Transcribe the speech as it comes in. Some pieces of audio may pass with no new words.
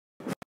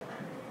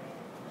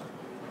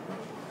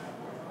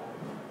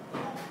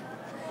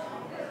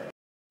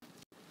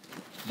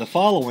The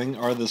following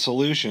are the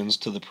solutions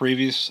to the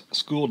previous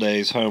school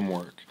day's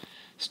homework.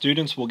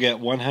 Students will get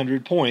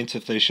 100 points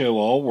if they show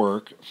all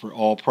work for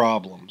all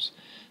problems.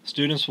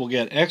 Students will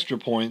get extra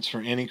points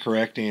for any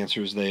correct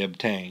answers they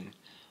obtain.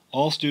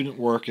 All student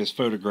work is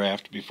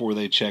photographed before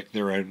they check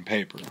their own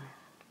paper.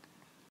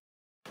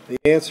 The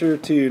answer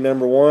to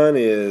number 1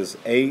 is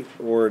 8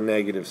 or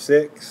negative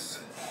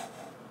 6.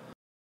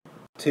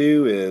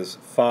 2 is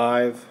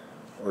 5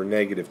 or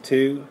negative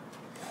 2.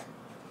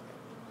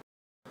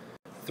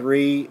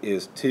 3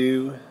 is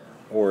 2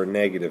 or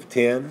negative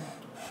 10.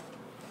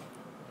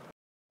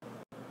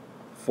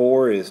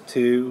 4 is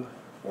 2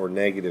 or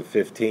negative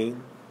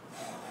 15.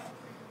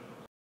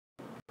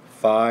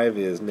 5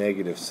 is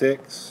negative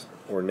 6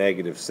 or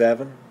negative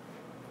 7.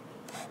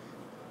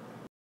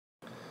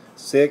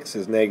 6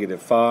 is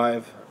negative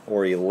 5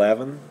 or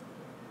 11.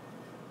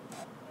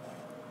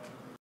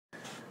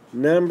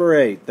 Number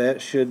 8,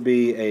 that should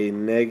be a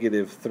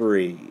negative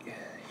 3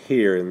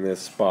 here in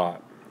this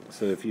spot.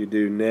 So if you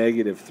do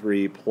negative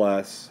 3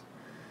 plus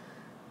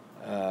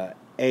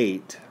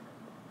 8,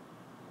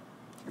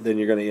 then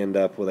you're going to end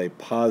up with a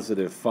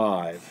positive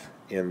 5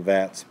 in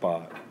that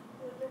spot.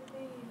 Would it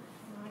be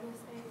minus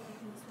 8 if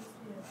it's supposed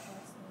to be a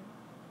plus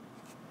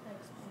 1?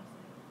 X plus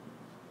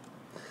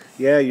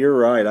 8. Yeah, you're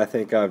right. I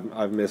think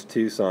I've missed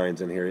 2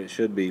 signs in here. It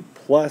should be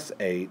plus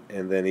 8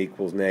 and then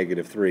equals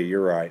negative 3.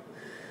 You're right.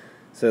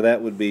 So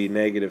that would be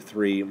negative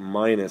 3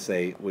 minus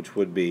 8, which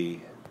would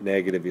be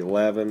negative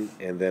 11,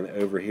 and then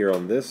over here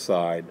on this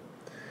side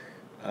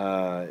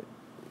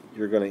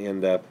you're going to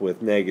end up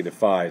with negative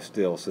 5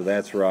 still, so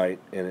that's right,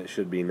 and it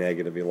should be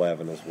negative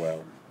 11 as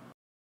well.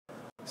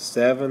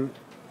 7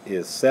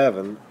 is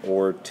 7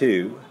 or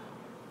 2.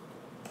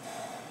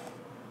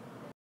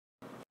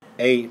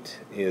 8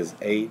 is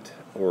 8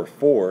 or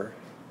 4.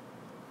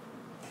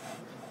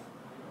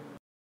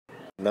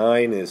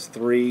 9 is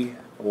 3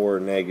 or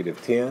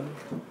negative 10.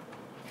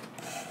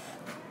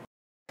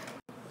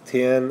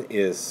 10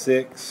 is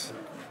 6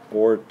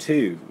 or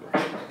 2.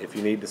 If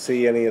you need to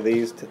see any of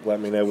these,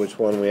 let me know which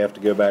one we have to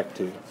go back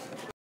to.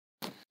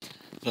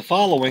 The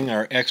following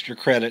are extra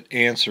credit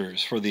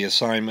answers for the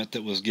assignment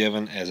that was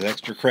given as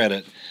extra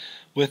credit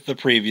with the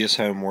previous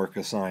homework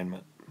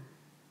assignment.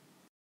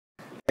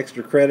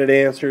 Extra credit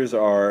answers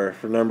are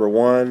for number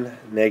 1,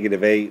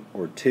 negative 8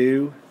 or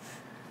 2.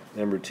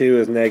 Number 2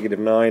 is negative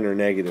 9 or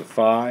negative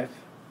 5.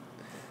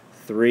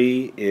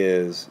 3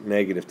 is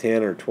negative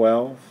 10 or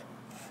 12.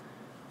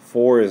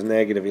 4 is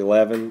negative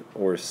 11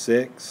 or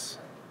 6,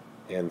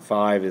 and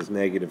 5 is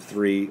negative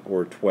 3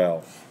 or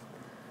 12.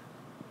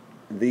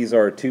 These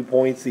are 2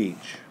 points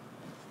each.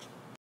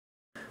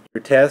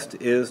 Your test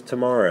is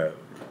tomorrow,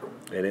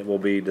 and it will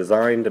be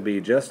designed to be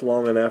just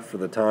long enough for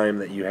the time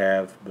that you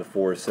have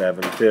before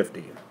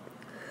 7:50.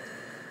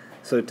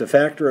 So to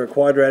factor a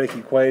quadratic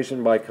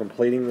equation by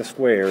completing the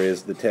square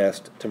is the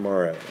test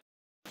tomorrow.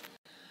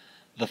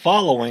 The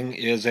following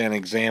is an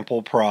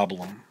example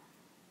problem.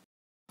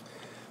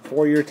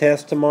 For your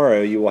test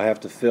tomorrow, you will have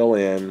to fill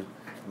in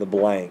the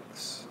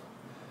blanks.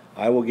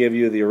 I will give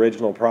you the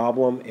original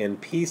problem and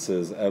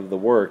pieces of the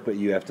work, but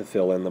you have to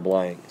fill in the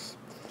blanks.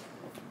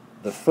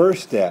 The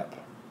first step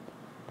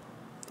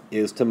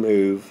is to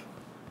move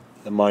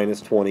the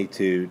minus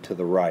 22 to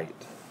the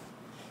right.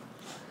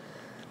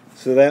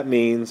 So that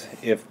means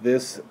if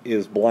this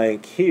is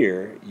blank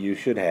here, you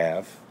should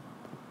have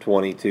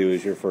 22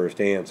 as your first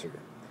answer.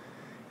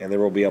 And there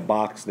will be a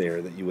box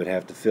there that you would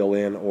have to fill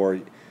in,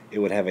 or it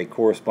would have a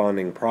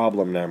corresponding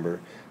problem number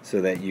so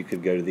that you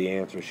could go to the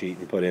answer sheet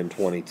and put in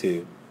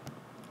 22.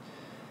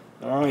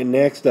 Alright,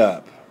 next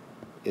up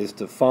is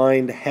to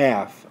find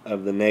half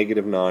of the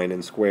negative 9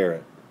 and square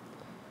it.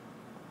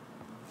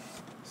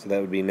 So that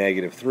would be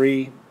negative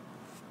 3.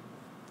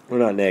 Well,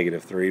 not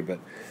negative 3, but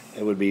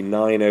it would be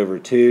 9 over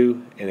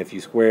 2, and if you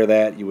square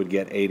that, you would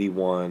get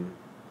 81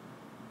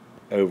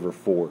 over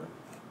 4.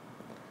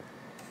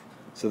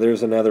 So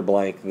there's another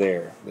blank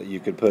there that you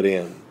could put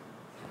in.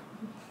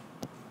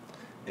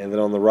 And then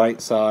on the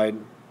right side,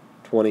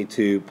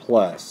 22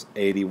 plus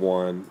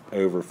 81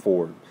 over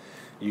 4.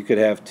 You could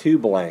have 2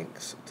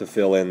 blanks to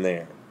fill in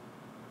there.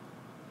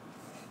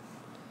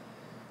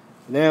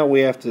 Now we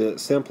have to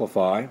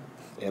simplify,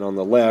 and on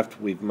the left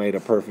we've made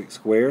a perfect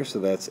square, so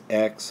that's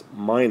x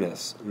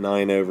minus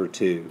 9 over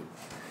 2.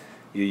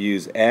 You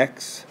use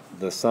x,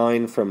 the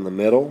sign from the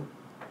middle,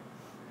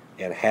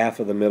 and half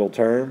of the middle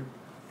term,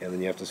 and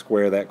then you have to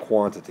square that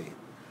quantity.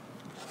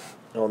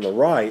 On the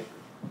right,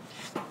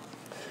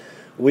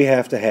 we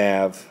have to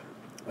have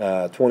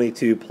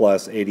 22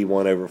 plus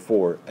 81 over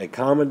 4. A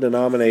common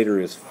denominator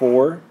is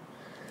 4.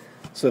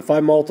 So if I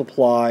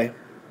multiply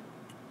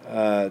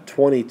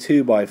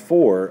 22 by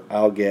 4,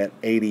 I'll get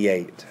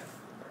 88.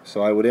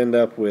 So I would end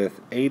up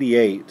with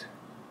 88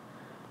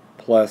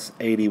 plus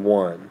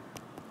 81.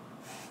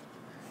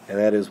 And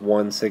that is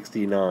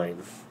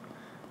 169.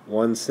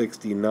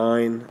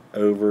 169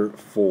 over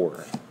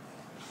 4.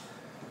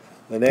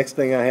 The next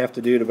thing I have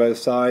to do to both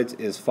sides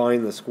is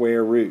find the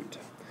square root.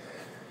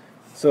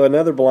 So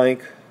another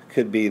blank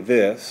could be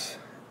this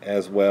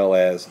as well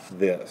as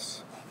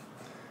this.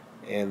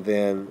 And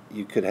then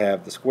you could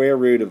have the square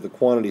root of the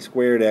quantity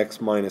squared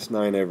x minus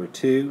 9 over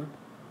 2,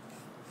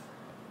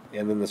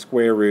 and then the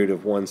square root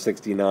of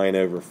 169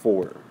 over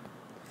 4.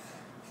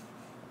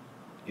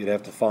 You'd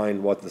have to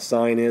find what the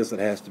sign is that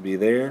has to be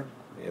there,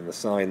 and the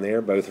sign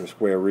there, both are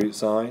square root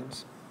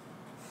signs.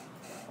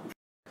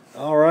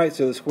 Alright,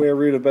 so the square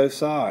root of both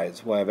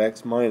sides, we'll have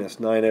x minus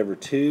 9 over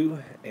 2,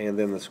 and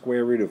then the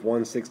square root of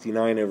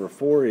 169 over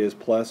 4 is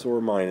plus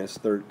or minus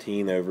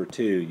 13 over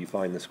 2. You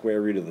find the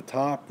square root of the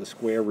top, the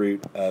square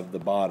root of the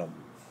bottom.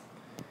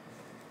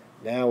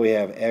 Now we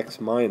have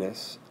x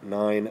minus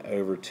 9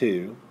 over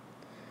 2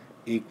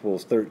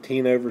 equals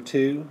 13 over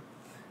 2,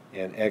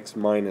 and x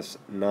minus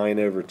 9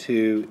 over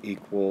 2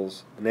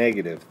 equals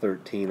negative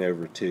 13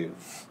 over 2.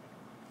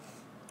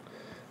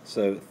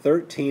 So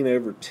 13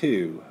 over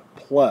 2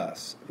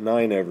 plus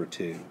 9 over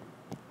 2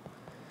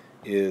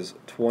 is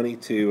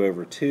 22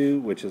 over 2,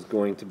 which is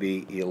going to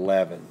be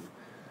 11.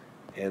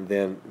 And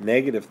then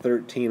negative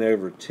 13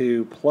 over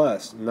 2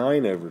 plus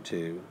 9 over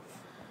 2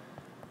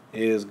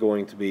 is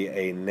going to be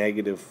a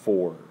negative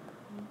 4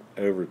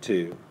 over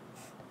 2.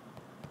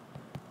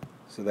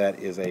 So that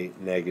is a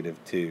negative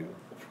 2.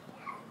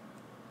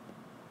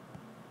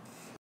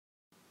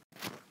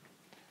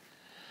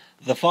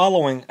 The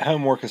following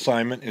homework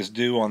assignment is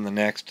due on the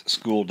next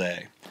school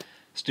day.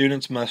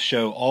 Students must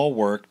show all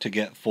work to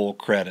get full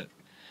credit,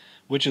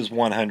 which is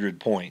 100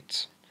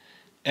 points.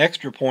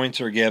 Extra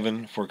points are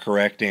given for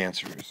correct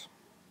answers.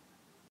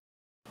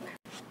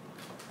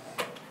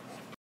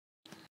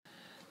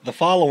 The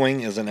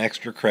following is an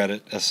extra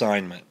credit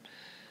assignment.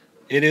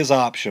 It is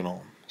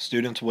optional.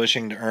 Students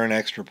wishing to earn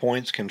extra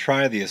points can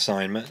try the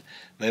assignment.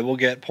 They will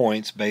get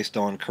points based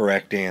on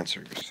correct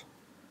answers.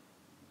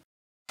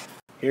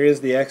 Here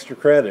is the extra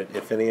credit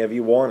if any of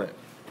you want it.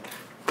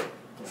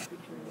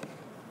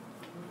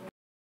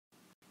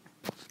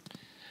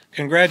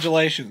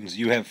 Congratulations,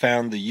 you have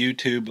found the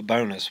YouTube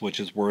bonus, which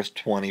is worth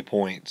 20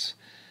 points.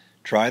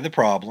 Try the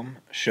problem,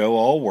 show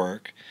all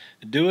work,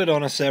 do it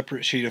on a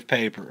separate sheet of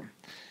paper.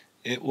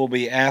 It will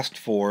be asked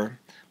for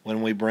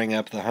when we bring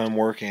up the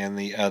homework and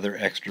the other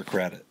extra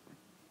credit.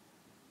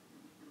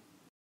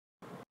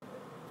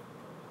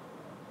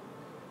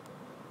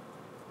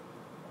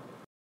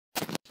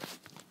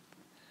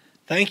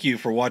 Thank you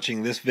for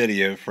watching this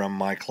video from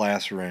my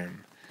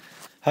classroom.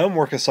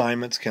 Homework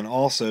assignments can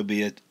also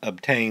be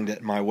obtained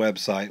at my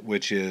website,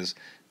 which is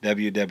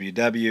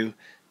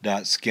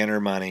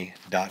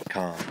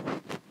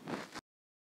www.skinnermoney.com.